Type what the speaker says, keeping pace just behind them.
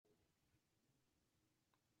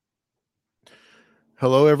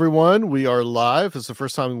Hello, everyone. We are live. It's the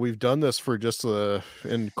first time we've done this for just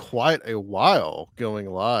in quite a while going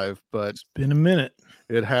live, but It's been a minute.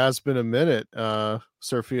 it has been a minute.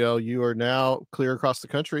 Surfiel, you are now clear across the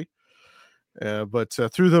country, but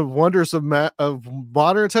through the wonders of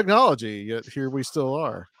modern technology, yet here we still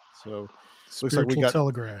are. So looks like Spiritual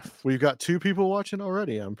telegraph. we've got two people watching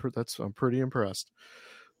already. I'm pretty impressed.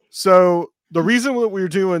 So the reason that we're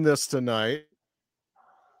doing this tonight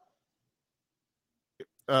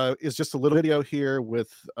is just a little video here with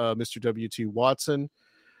Mr. W.T. Watson.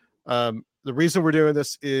 The reason we're doing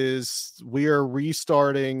this is we are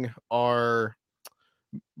restarting our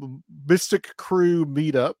Mystic Crew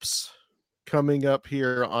meetups coming up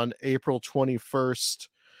here on April 21st,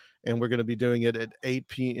 and we're going to be doing it at 8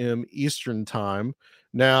 p.m. Eastern time.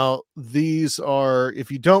 Now, these are, if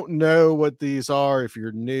you don't know what these are, if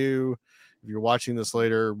you're new, if you're watching this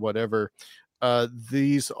later, whatever,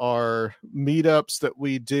 these are meetups that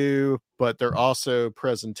we do, but they're also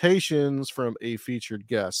presentations from a featured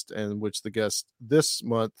guest, and which the guest this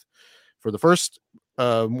month for the first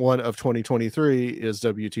one of 2023 is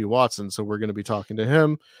W.T. Watson. So we're going to be talking to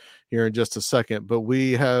him here in just a second. But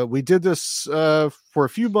we did this for a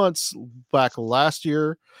few months back last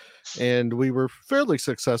year, and we were fairly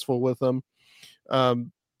successful with them.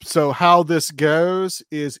 So how this goes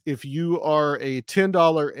is if you are a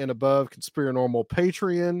 $10 and above Conspiranormal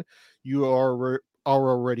Patreon, you are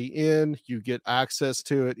already in. You get access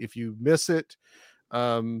to it. If you miss it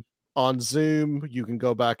on Zoom, you can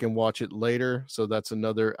go back and watch it later. So that's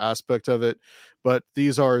another aspect of it. But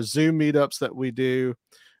these are Zoom meetups that we do,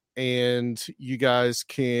 and you guys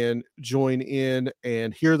can join in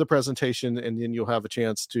and hear the presentation, and then you'll have a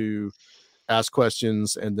chance to ask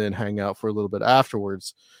questions and then hang out for a little bit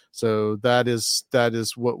afterwards. So that is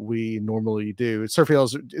what we normally do.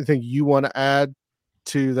 Surfiel, anything you want to add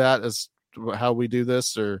to that as how we do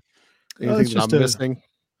this, or anything that I'm missing?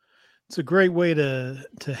 It's a great way to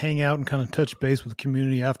hang out and kind of touch base with the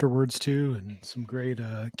community afterwards too, and some great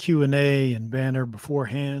Q&A and banner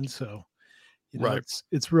beforehand. So Right.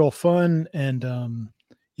 it's real fun, and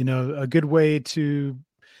a good way to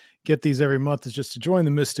get these every month is just to join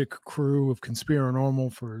the Mystic Crew of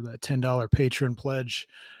Conspiranormal for that $10 patron pledge,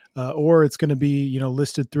 or it's going to be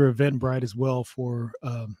listed through Eventbrite as well for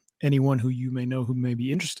anyone who you may know who may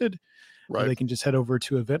be interested. Right. They can just head over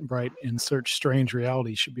to Eventbrite and search Strange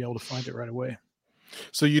Reality. Should be able to find it right away.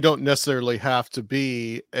 So you don't necessarily have to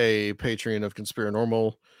be a Patreon of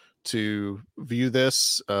Conspiranormal to view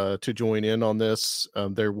this, to join in on this.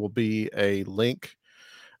 There will be a link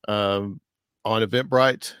on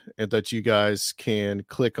Eventbrite and that you guys can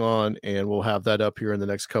click on, and we'll have that up here in the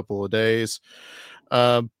next couple of days.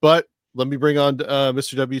 But let me bring on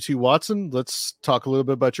Mr. W.T. Watson. Let's talk a little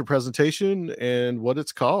bit about your presentation and what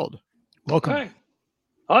it's called. Welcome. Okay.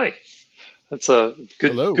 Hi. That's a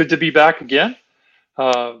good to be back again.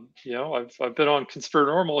 I've been on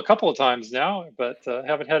Conspiranormal a couple of times now, but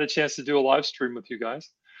haven't had a chance to do a live stream with you guys.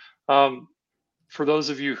 For those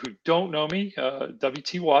of you who don't know me,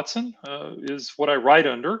 W.T. Watson is what I write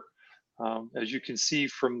under. As you can see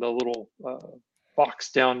from the little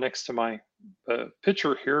box down next to my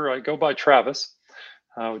picture here, I go by Travis,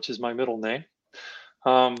 which is my middle name.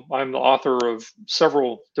 I'm the author of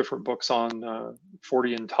several different books on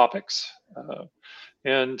Fortean topics.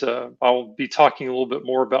 And I'll be talking a little bit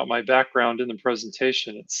more about my background in the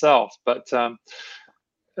presentation itself. But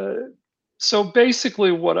so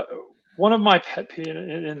basically one of my pet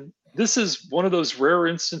peeves, and this is one of those rare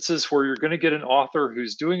instances where you're going to get an author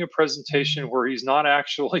who's doing a presentation where he's not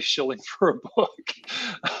actually shilling for a book.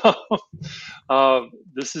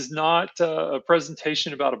 This is not a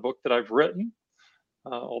presentation about a book that I've written.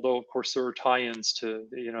 Although, of course, there are tie-ins to,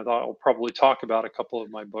 I'll probably talk about a couple of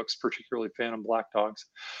my books, particularly Phantom Black Dogs.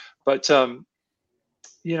 But,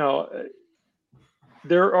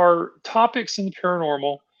 there are topics in the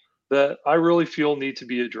paranormal that I really feel need to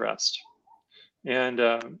be addressed. And,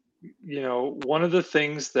 one of the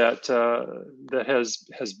things that that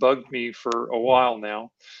has bugged me for a while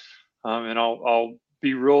now, and I'll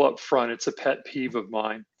be real upfront, it's a pet peeve of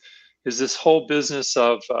mine, is this whole business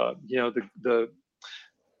of,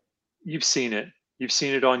 you've seen it. You've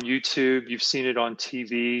seen it on YouTube. You've seen it on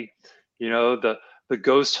TV. The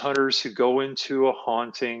ghost hunters who go into a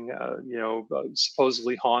haunting,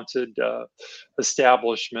 supposedly haunted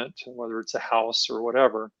establishment, whether it's a house or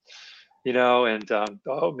whatever, and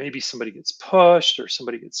maybe somebody gets pushed or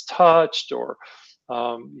somebody gets touched or,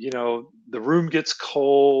 the room gets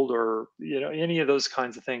cold or, any of those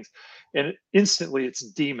kinds of things. And instantly it's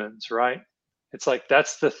demons, right? It's like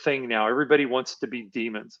that's the thing now. Everybody wants it to be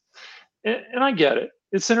demons. And I get it.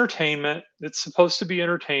 it's entertainment. It's supposed to be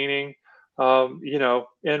entertaining, you know,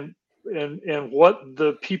 and what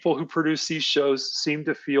the people who produce these shows seem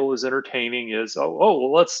to feel is entertaining is,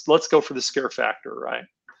 well, let's go for the scare factor, right?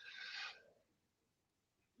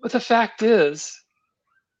 But the fact is,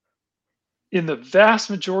 in the vast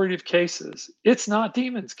majority of cases, it's not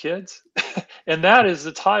demons, kids. And that is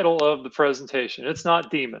the title of the presentation. It's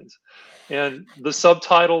not demons. And the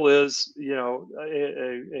subtitle is, you know,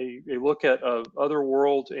 a look at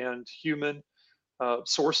otherworld and human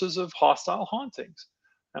sources of hostile hauntings.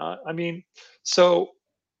 I mean, so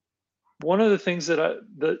one of the things that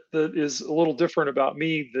is a little different about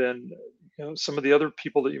me than, you know, some of the other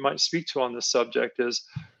people that you might speak to on this subject is,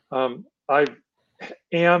 I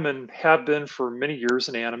am and have been for many years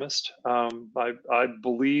an animist. I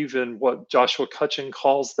believe in what Joshua Cutchin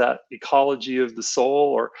calls that ecology of the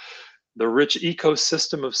soul, or the rich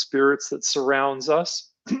ecosystem of spirits that surrounds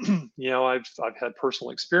us. You know, I've had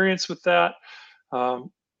personal experience with that.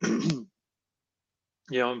 You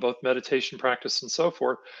know, in both meditation practice and so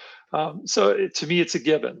forth. So to me, it's a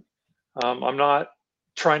given. I'm not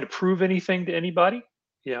trying to prove anything to anybody.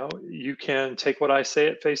 You know, you can take what I say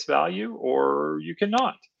at face value, or you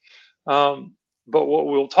cannot. But what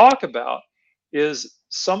we'll talk about is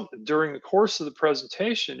during the course of the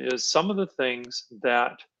presentation is some of the things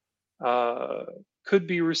that could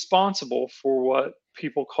be responsible for what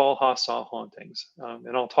people call hostile hauntings.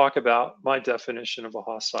 And I'll talk about my definition of a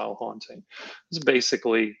hostile haunting. It's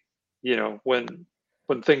basically, you know, when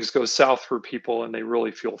things go south for people and they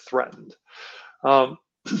really feel threatened.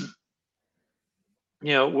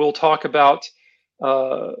 You know, we'll talk about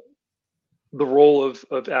the role of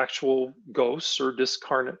actual ghosts or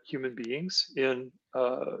discarnate human beings in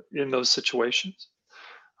those situations.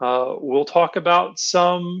 We'll talk about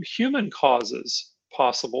some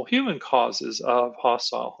possible human causes of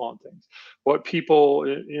hostile hauntings, what people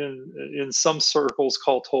in some circles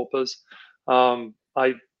call tulpas.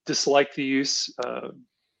 I dislike the use,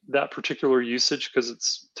 that particular usage, because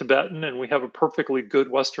it's Tibetan, and we have a perfectly good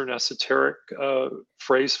Western esoteric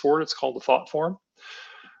phrase for it. It's called the thought form.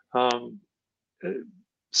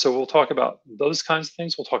 So we'll talk about those kinds of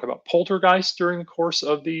things. We'll talk about poltergeist during the course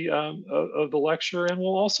of the lecture, and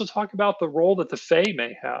we'll also talk about the role that the Fae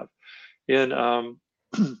may have in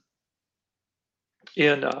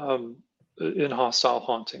in hostile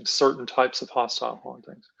hauntings, certain types of hostile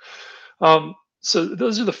hauntings. So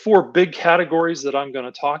those are the four big categories that I'm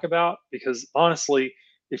going to talk about, because honestly,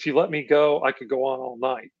 if you let me go, I could go on all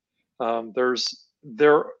night.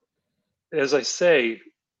 As I say,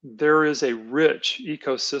 there is a rich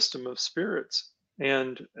ecosystem of spirits,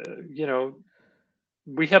 and you know,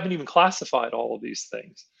 we haven't even classified all of these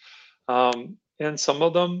things, and some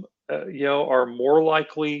of them you know, are more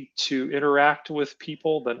likely to interact with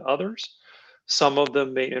people than others. Some of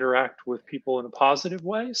them may interact with people in a positive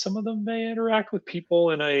way. Some of them may interact with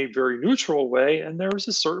people in a very neutral way. And there's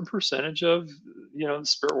a certain percentage of, you know, the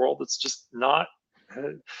spirit world that's just not,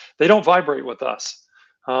 they don't vibrate with us.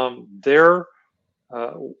 They're,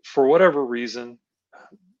 for whatever reason,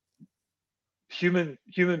 human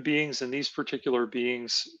beings and these particular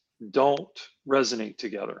beings don't resonate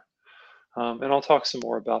together. And I'll talk some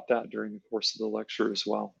more about that during the course of the lecture as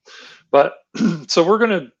well. But so we're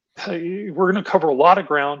going to cover a lot of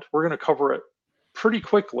ground. We're going to cover it pretty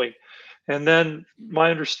quickly, and then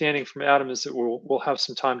my understanding from Adam is that we'll have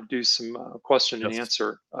some time to do some question and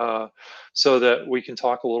answer, so that we can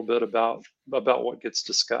talk a little bit about what gets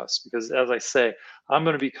discussed. Because as I say, I'm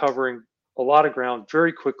going to be covering a lot of ground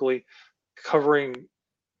very quickly, covering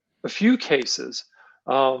a few cases.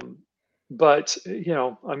 But you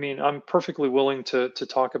know, I mean, I'm perfectly willing to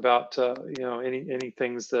talk about you know, any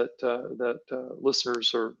things that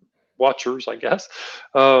listeners or watchers, I guess,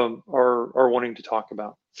 are wanting to talk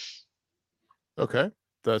about. Okay,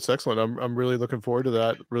 that's excellent. I'm really looking forward to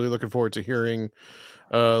that. Really looking forward to hearing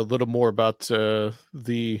a little more about the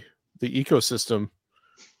ecosystem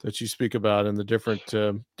that you speak about and the different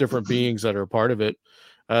beings that are a part of it.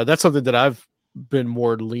 That's something that I've been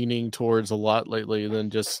more leaning towards a lot lately than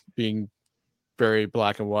just being very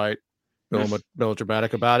black and white,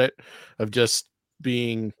 melodramatic about it, of just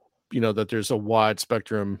being, you know, that there's a wide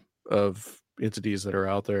spectrum of entities that are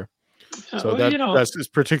out there. So that, you know, that's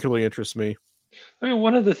particularly interests me. I mean,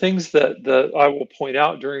 one of the things that I will point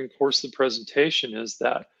out during the course of the presentation is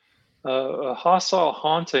that a hostile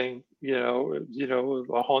haunting, you know,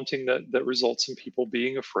 a haunting that results in people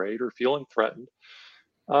being afraid or feeling threatened,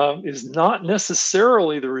 is not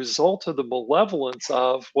necessarily the result of the malevolence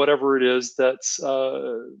of whatever it is that's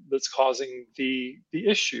causing the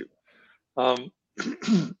issue.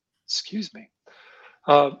 Excuse me.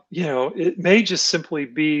 It may just simply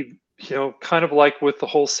be, kind of like with the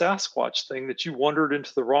whole Sasquatch thing, that you wandered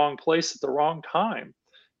into the wrong place at the wrong time,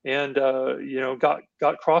 and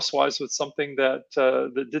got crosswise with something that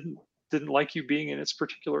didn't like you being in its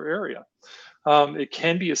particular area. It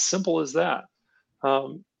can be as simple as that.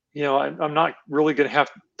 I'm not really going to have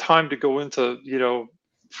time to go into,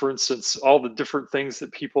 for instance, all the different things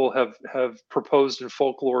that people have proposed in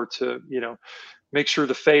folklore to, make sure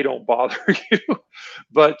the Fae don't bother you.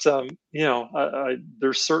 But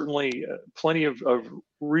there's certainly plenty of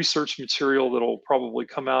research material that'll probably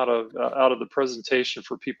come out of the presentation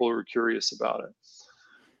for people who are curious about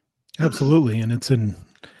it. Absolutely, and it's in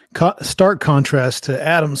stark contrast to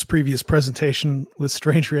Adam's previous presentation with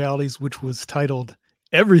Strange Realities, which was titled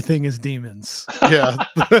 "Everything is Demons." Yeah,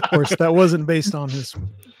 of course, that wasn't based on his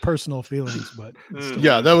personal feelings, but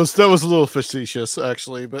yeah, that was a little facetious,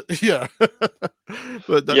 actually. But yeah,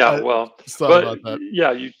 but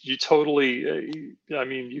yeah, you totally. I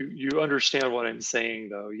mean, you understand what I'm saying,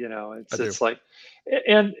 though. It's like,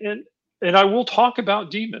 and I will talk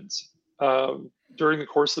about demons during the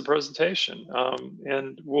course of the presentation,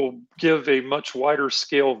 and we'll give a much wider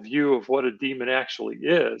scale view of what a demon actually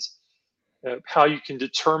is, how you can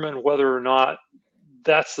determine whether or not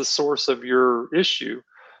that's the source of your issue,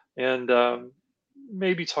 and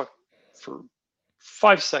maybe talk for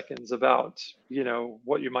 5 seconds about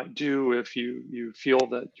what you might do if you feel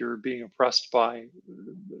that you're being oppressed by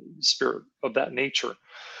spirit of that nature.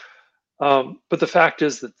 But the fact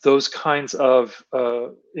is that those kinds of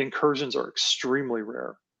incursions are extremely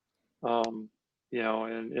rare. And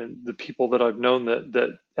the people that I've known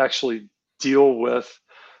that actually deal with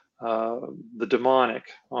the demonic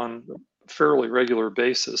on a fairly regular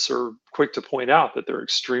basis are quick to point out that they're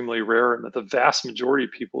extremely rare, and that the vast majority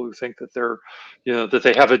of people who think that they're, that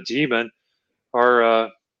they have a demon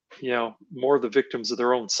are, more the victims of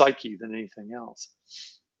their own psyche than anything else.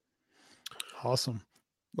 Awesome.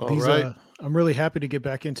 All right. I'm really happy to get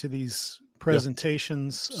back into these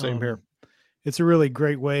presentations. Yep. Same here. It's a really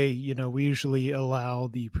great way. We usually allow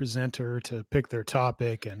the presenter to pick their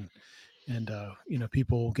topic, and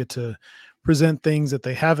people get to present things that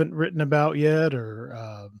they haven't written about yet,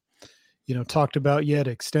 or talked about yet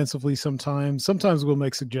extensively. Sometimes we'll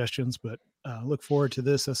make suggestions, but look forward to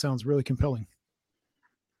this. That sounds really compelling.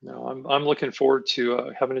 No, I'm looking forward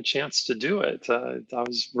to having a chance to do it. I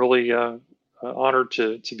was really honored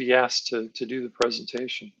to be asked to do the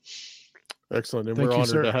presentation. Excellent, and we're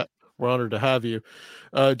honored to have you.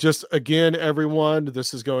 Just again, everyone,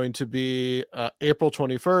 this is going to be April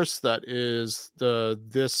 21st. That is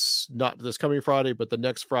not this coming Friday, but the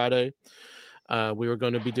next Friday. We were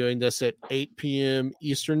going to be doing this at 8 p.m.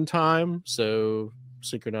 Eastern time, so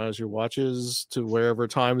synchronize your watches to wherever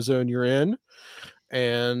time zone you're in,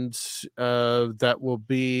 and that will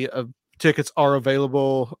be tickets are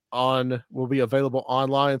available will be available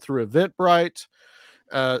online through Eventbrite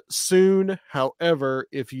soon. However,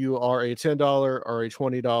 if you are a $10 or a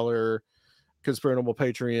 $20 Conspiranormal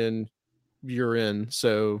Patreon, you're in,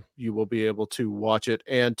 so you will be able to watch it.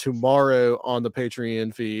 And tomorrow on the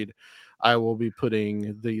Patreon feed, I will be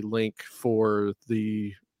putting the link for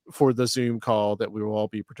the Zoom call that we will all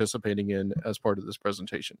be participating in as part of this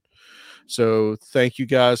presentation. So thank you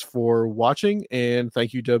guys for watching, and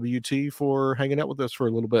thank you, WT, for hanging out with us for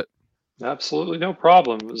a little bit. Absolutely, no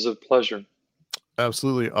problem. It was a pleasure.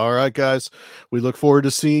 Absolutely. All right, guys. We look forward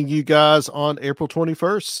to seeing you guys on April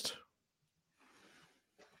 21st.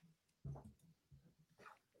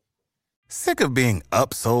 Sick of being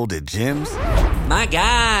upsold at gyms? My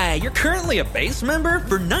guy, you're currently a base member?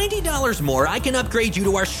 For $90 more, I can upgrade you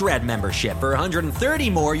to our Shred membership. For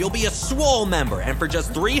 $130 more, you'll be a Swole member. And for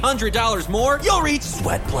just $300 more, you'll reach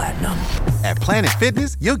Sweat Platinum. At Planet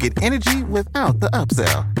Fitness, you'll get energy without the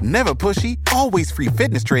upsell. Never pushy, always free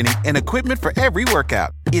fitness training and equipment for every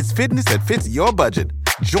workout. It's fitness that fits your budget.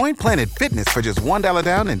 Join Planet Fitness for just $1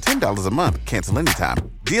 down and $10 a month. Cancel anytime.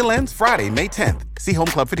 Deal ends Friday, May 10th. See Home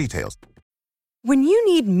Club for details. When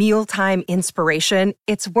you need mealtime inspiration,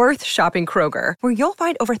 it's worth shopping Kroger, where you'll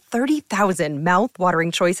find over 30,000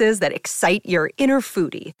 mouth-watering choices that excite your inner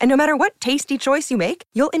foodie. And no matter what tasty choice you make,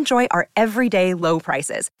 you'll enjoy our everyday low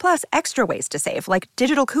prices, plus extra ways to save, like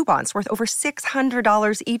digital coupons worth over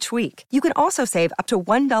 $600 each week. You can also save up to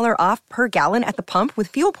 $1 off per gallon at the pump with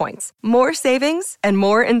fuel points. More savings and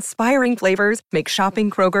more inspiring flavors make shopping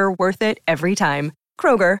Kroger worth it every time.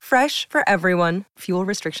 Kroger, fresh for everyone. Fuel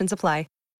restrictions apply.